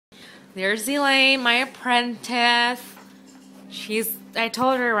There's Elaine, my apprentice. I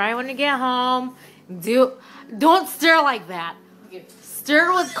told her right when you get home, don't stir like that.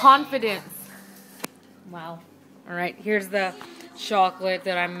 Stir with confidence. Wow. All right, here's the chocolate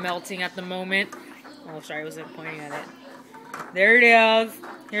that I'm melting at the moment. Oh, sorry, I wasn't pointing at it. There it is.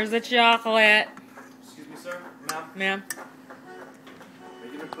 Here's the chocolate. Excuse me, sir. Ma'am. Ma'am. Are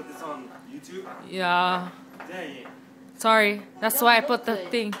you gonna put this on YouTube? Yeah. Dang it. Sorry. That's why I put the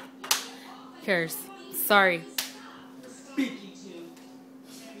thing. Who cares? Sorry.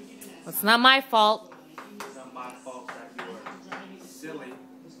 It's not my fault. It's not my fault that you are silly.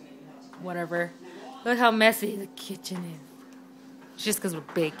 Whatever. Look how messy the kitchen is. It's just because we're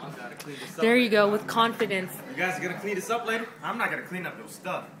baking. Gotta clean this up There you later. go, with confidence. You guys are gonna clean this up later? I'm not gonna clean up your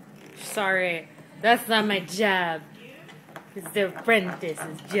stuff. Sorry. That's not my job. It's the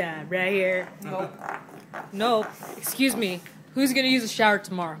apprentice's job right here. Nope. Excuse me. Who's gonna use a shower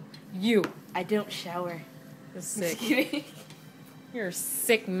tomorrow? You. I don't shower. You're sick. You're a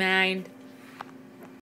sick mind.